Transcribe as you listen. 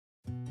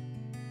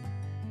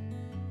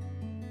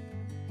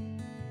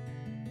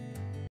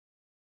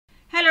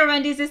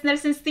everyone, this is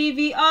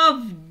nielsensTv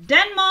of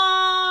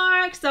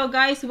Denmark. So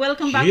guys,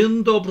 welcome back.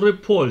 Dzień dobry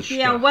Polska.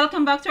 Yeah,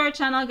 welcome back to our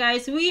channel,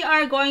 guys. We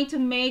are going to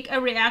make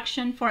a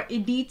reaction for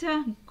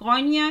Edyta,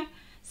 Górniak.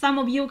 Some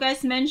of you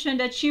guys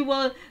mentioned that she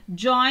will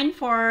join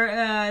for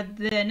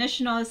the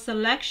national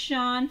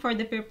selection for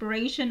the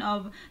preparation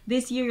of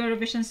this year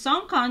Eurovision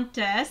Song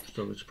Contest.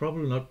 So it's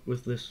probably not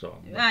with this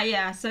song.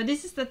 Yeah, so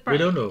this is the part. We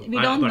don't know. We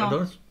don't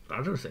know.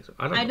 I don't think so.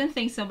 I don't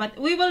think so, but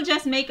we will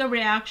just make a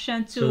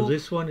reaction to... So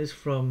this one is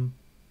from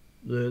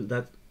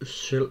that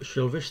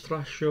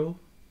Sylvestra show?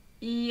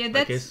 Yeah,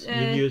 that's... I guess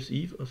New Year's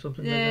Eve or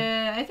something like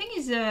that? I think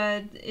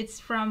it's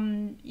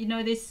from, you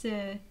know, this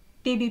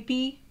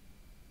TVP.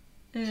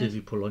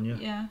 TV Polonia.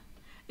 Yeah.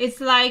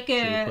 It's like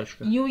a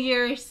New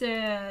Year's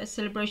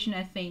celebration,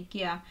 I think,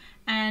 yeah.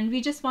 And we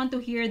just want to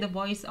hear the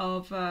voice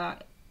of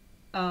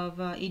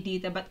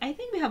Edyta, but I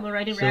think we have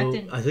already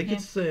reacted. I think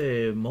it's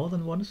more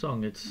than one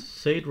song. It's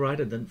Say It Right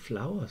and then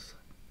Flowers.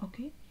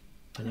 Okay.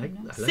 I like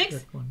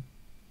that one.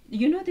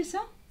 You know this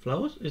song?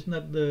 Flowers? Isn't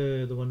that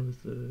the one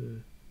with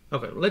the...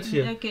 Okay, let's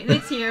hear. Okay,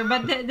 let's hear.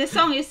 But the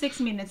song is 6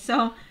 minutes,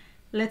 so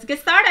let's get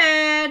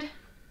started.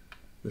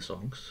 The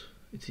songs,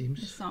 it seems.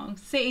 The song,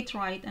 Say It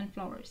Right and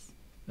Flowers.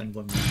 And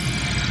one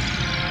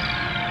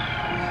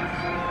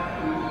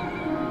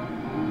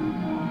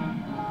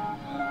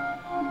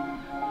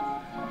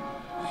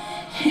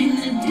In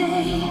the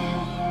day,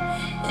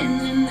 in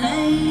the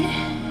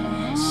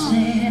night,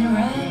 say it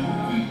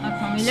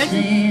right,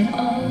 say it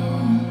all.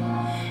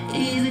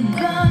 Either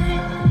God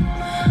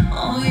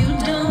or you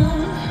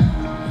don't,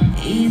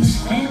 either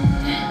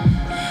stand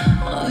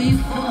or you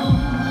fall.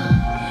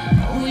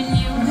 When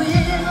your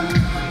will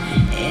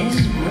is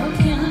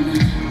broken,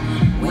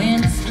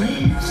 when it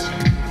slips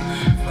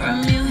from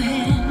your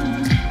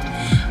hand,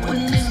 when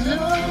there's no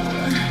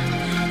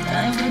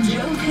time for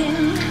joking,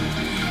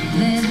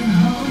 there's a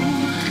hole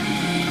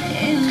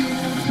in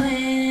the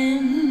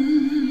plan.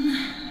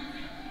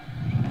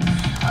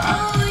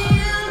 Oh,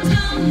 you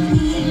don't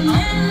mean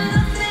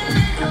nothing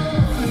at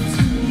all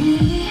to me.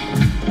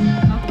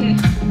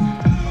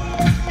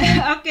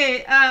 Okay.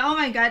 Oh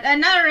my God.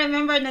 And now I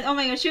remember that. Oh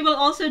my God, she will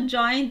also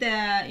join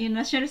the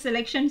national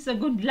selection. So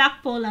good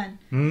luck, Poland.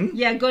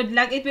 Yeah, good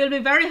luck. It will be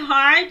very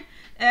hard.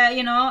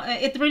 You know,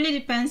 it really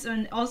depends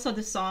on also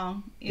the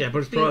song. Yeah, but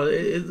it's probably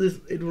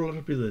it will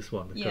not be this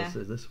one because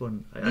this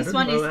one I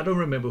don't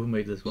remember who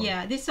made this one.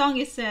 Yeah, this song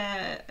is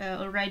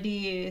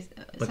already.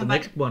 But the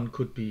next one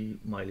could be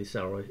Miley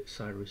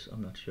Cyrus.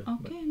 I'm not sure.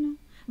 Okay, no.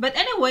 But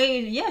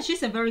anyway, yeah,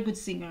 she's a very good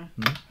singer.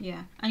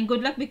 Yeah, and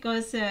good luck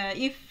because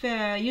if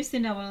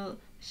Justina will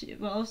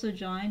also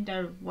join,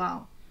 they're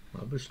wow.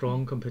 Well, we're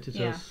strong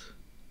competitors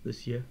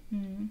this year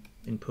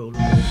in Poland.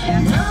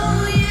 Yeah.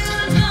 No, you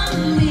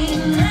don't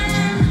mean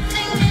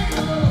nothing at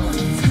all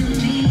to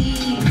me.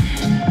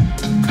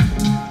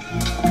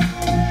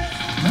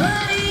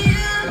 But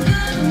you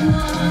got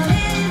what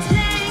it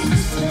takes to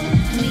set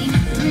me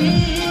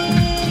free.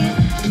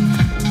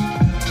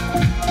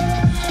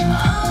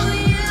 Oh,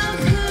 you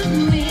could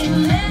mean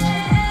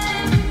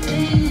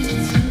everything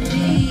to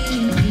me.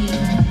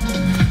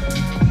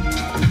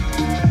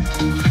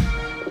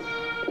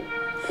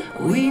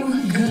 We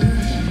were good.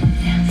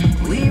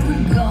 We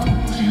were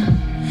gold,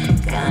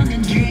 kind of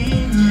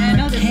dream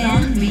that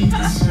can't be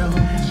sold.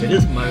 It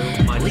is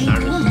Miley We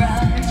Cyrus. will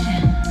ride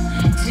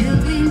till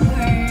we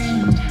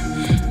burned,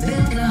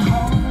 build a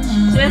home.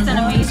 She has an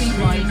amazing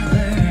voice.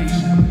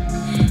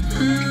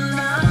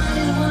 I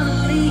didn't wanna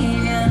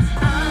leave ya,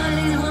 I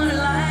didn't wanna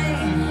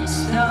lie.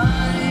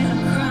 Started to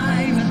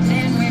cry, but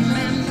then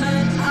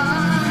remembered I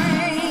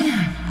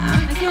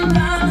can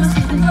buy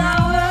myself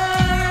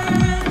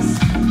flowers.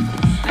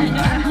 I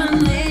got my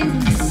name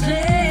to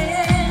send.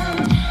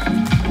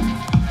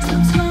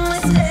 To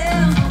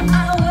myself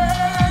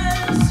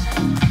hours.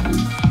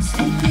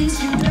 Say things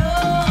you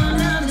don't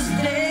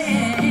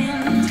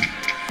understand.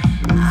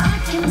 I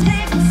can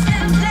take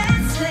myself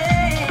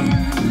dancing,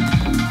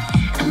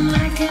 and I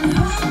can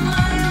hold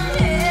my own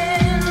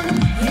hand.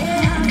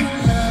 Yeah, I can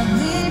love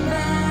me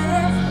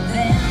better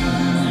than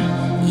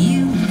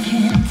you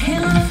can.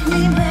 Can love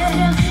me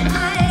better. I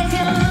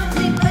can love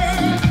me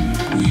better.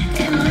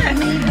 Can love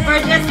me better.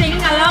 We're just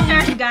singing along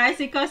here, guys,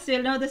 because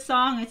you know the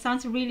song. It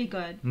sounds really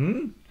good.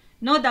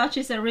 No doubt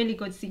she's a really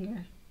good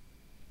singer.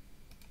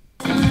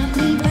 Can love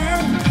me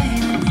better,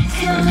 baby.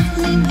 Can love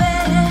me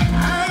better.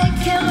 I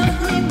can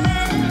love me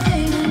better,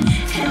 baby.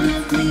 Can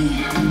love me.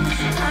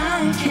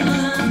 I can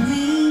love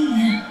me.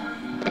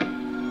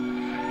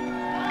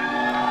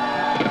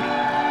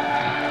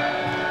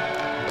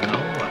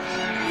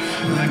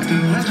 Like the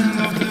legend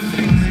of the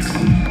phoenix.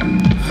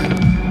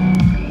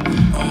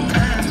 Oh,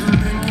 that's the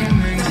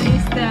beginning. So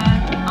is the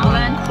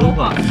Allan,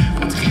 Krupa.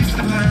 What keeps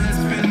the planet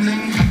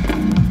spinning?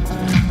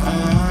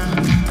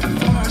 The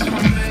force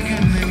from the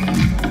beginning.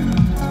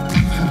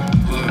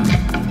 Look.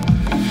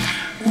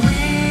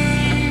 When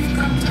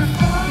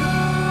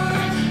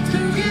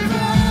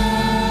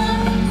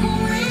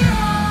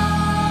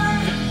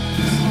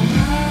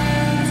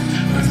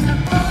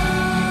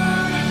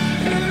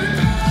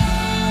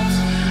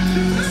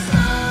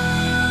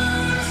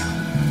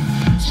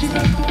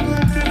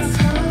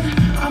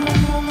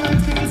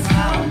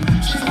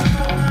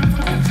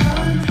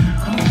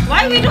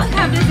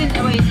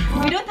Wait,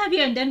 we don't have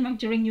here in Denmark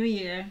during New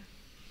Year.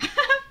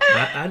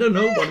 I don't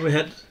know what we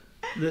had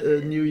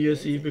the New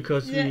Year's Eve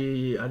because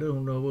I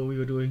don't know what we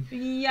were doing.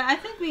 Yeah, I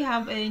think we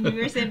have a New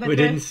Year's Eve, but We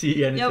didn't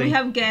see anything. yeah, we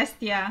have guests.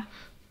 Yeah.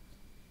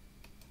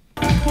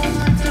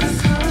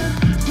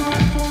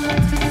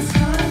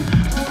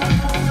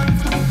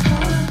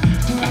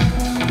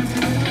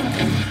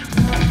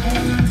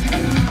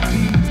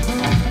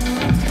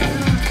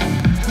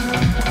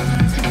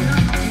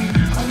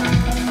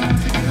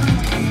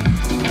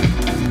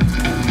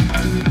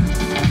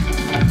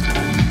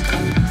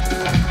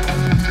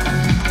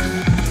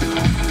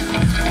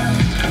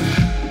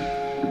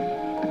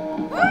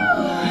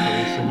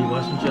 So he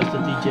wasn't just a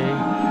DJ, he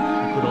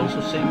could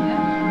also sing.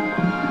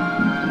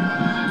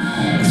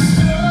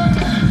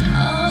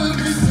 All of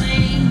the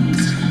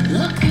flames,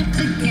 look at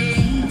the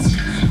gate.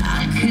 I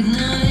could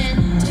not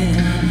enter.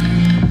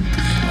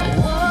 I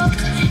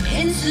walked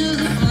into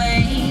the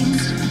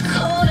flames,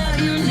 called out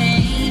your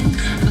name,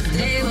 but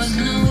there was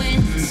no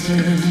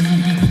answer.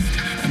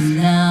 And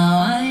now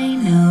I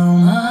know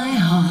my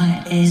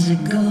heart is a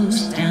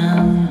ghost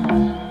town.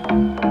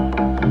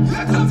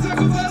 Jak tam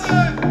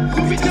zakopane,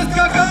 ubicie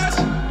skakać.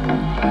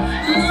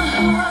 My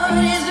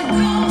heart is a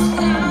ghost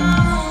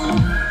town.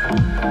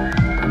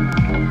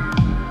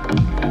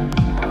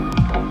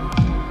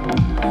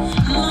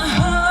 My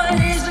heart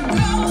is a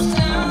ghost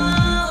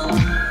town.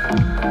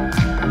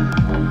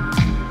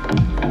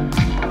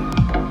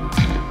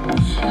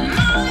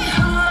 My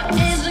heart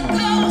is a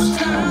ghost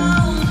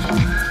town.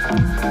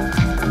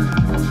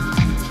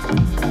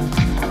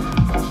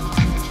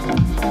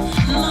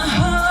 My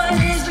heart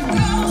is a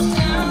ghost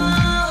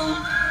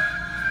town.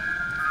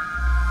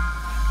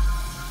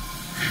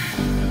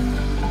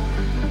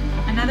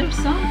 Another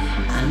song.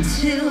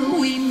 Until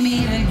we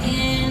meet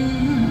again.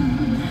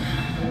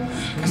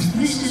 'Cause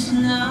this is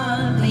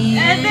not the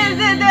And end.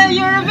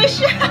 the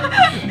Eurovision.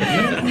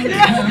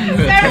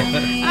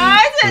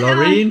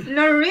 Loreen.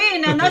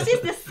 Loreen, and this is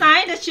the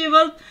sign that she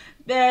will.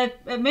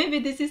 Maybe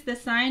this is the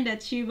sign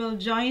that she will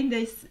join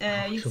this.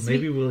 So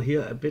maybe we'll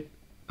hear a bit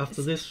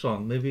after this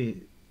song.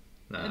 Maybe.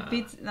 a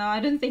bit. No, I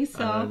don't think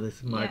so.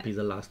 This might be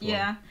the last one.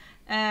 Yeah,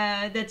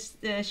 that's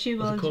she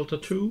Was will. it called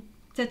Tattoo?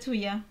 Tattoo,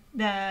 yeah,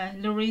 the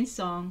Loreen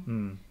song.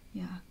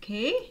 Yeah.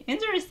 Okay.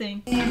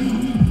 Interesting.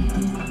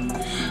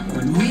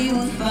 When we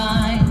will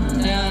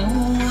find our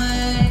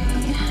way.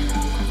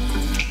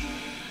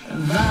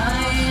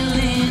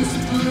 Violins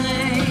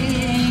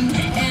playing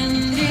and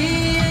the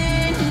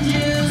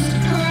angels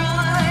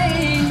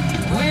crying.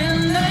 When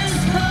the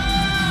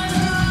stars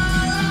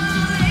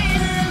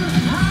align and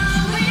how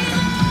we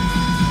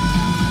love.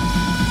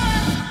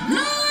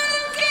 No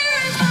one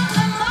cares about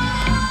the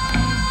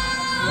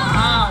light.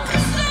 Wow.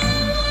 'Cause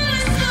someone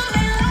is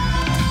coming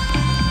alive.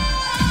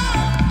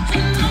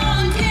 And all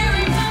I'm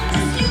caring about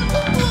is you.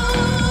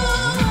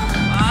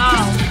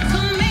 Wow.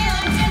 Come me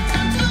like a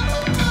tattoo.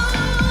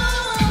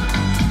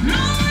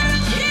 No one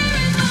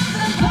cares about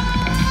the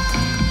light.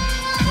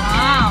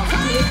 Wow.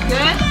 It's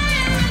good.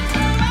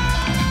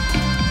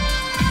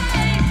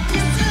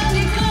 You still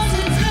be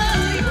closer to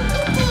you.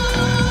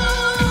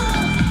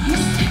 You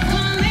stick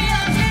on me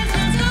like a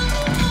tattoo.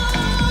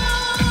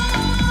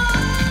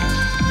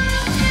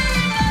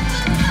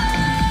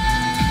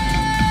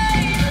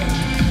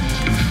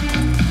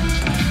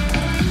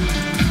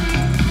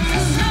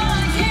 Cause all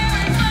I care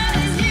about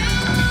is you.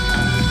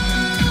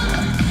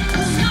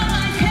 Cause all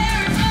I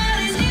care about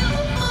is you.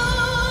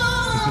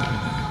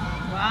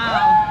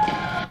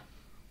 Wow.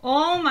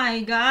 Oh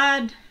my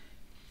God.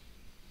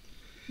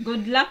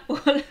 Good luck,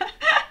 Paul.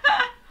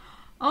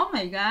 Oh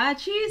my God.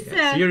 She's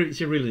Yeah,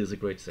 she really is a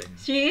great singer.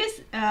 she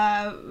is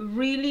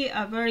really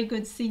a very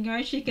good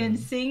singer. She can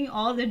sing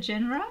all the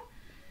genre,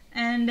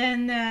 and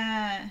then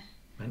And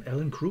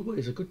Allan Krupa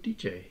is a good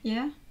DJ.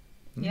 yeah,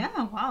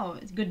 yeah. Wow,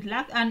 it's good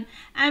luck. And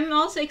I'm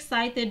also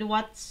excited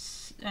what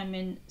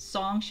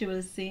song she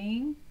will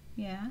sing.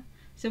 Yeah.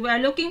 So we are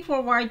looking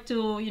forward to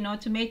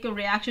to make a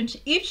reaction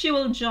if she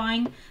will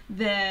join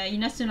the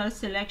national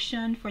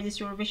selection for this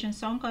Eurovision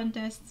Song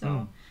Contest.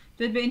 So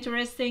it would be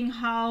interesting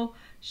how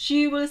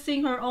she will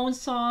sing her own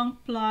song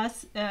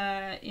plus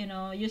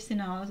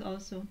Justina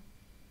also.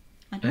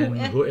 And And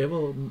whoever, whoever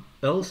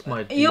else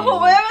might be.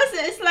 whoever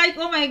is like,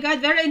 oh my God,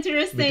 very We did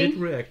interesting.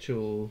 react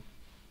to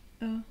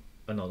Uh,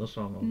 another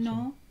song also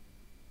no,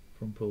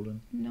 from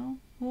Poland, no,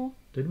 who?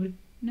 didn't we?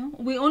 No,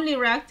 we only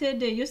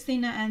reacted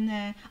Justina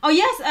and oh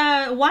yes,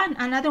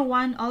 another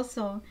one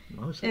also.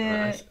 No,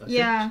 I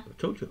yeah. I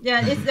told you.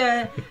 Yeah, it's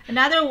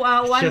another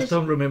one. Just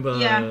don't remember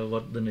Yeah.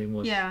 what the name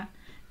was. Yeah,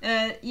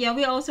 yeah.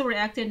 We also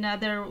reacted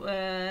another.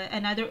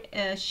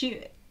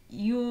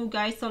 You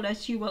guys told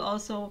us she will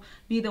also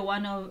be the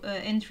one of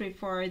entry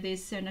for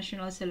this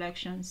national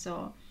selection.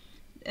 So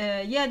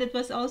yeah, that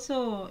was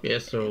also Yeah,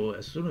 so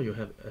as soon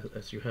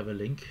as you have a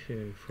link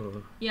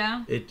for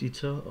yeah.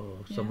 Edyta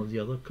or some Yeah. of the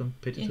other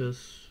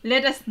competitors,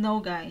 Let us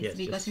know, guys, Yes,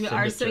 because just we send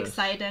are it so to us.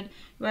 excited.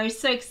 We are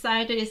so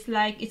excited. It's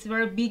like it's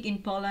very big in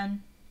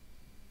Poland.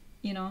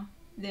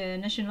 The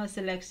national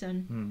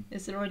selection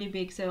is already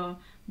big. So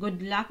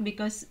good luck,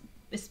 because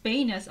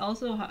Spain is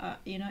also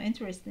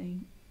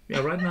interesting. Yeah,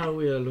 right now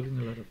we are looking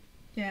a lot of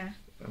Yeah.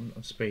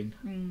 on Spain.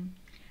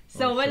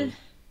 So Also. well,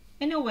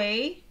 in a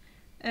way,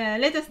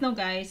 let us know,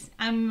 guys.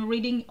 I'm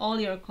reading all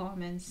your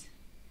comments.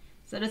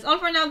 So that's all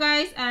for now,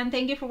 guys, and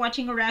thank you for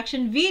watching a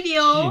reaction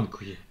video.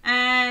 Dziękuję.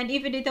 And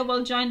if Edyta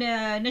will join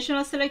the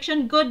national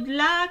selection, good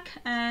luck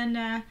and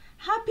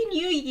Happy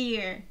New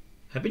Year.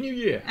 Happy New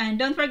Year. And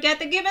don't forget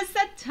to give us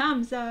a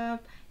thumbs up.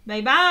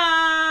 Bye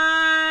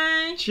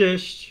bye.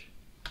 Cześć.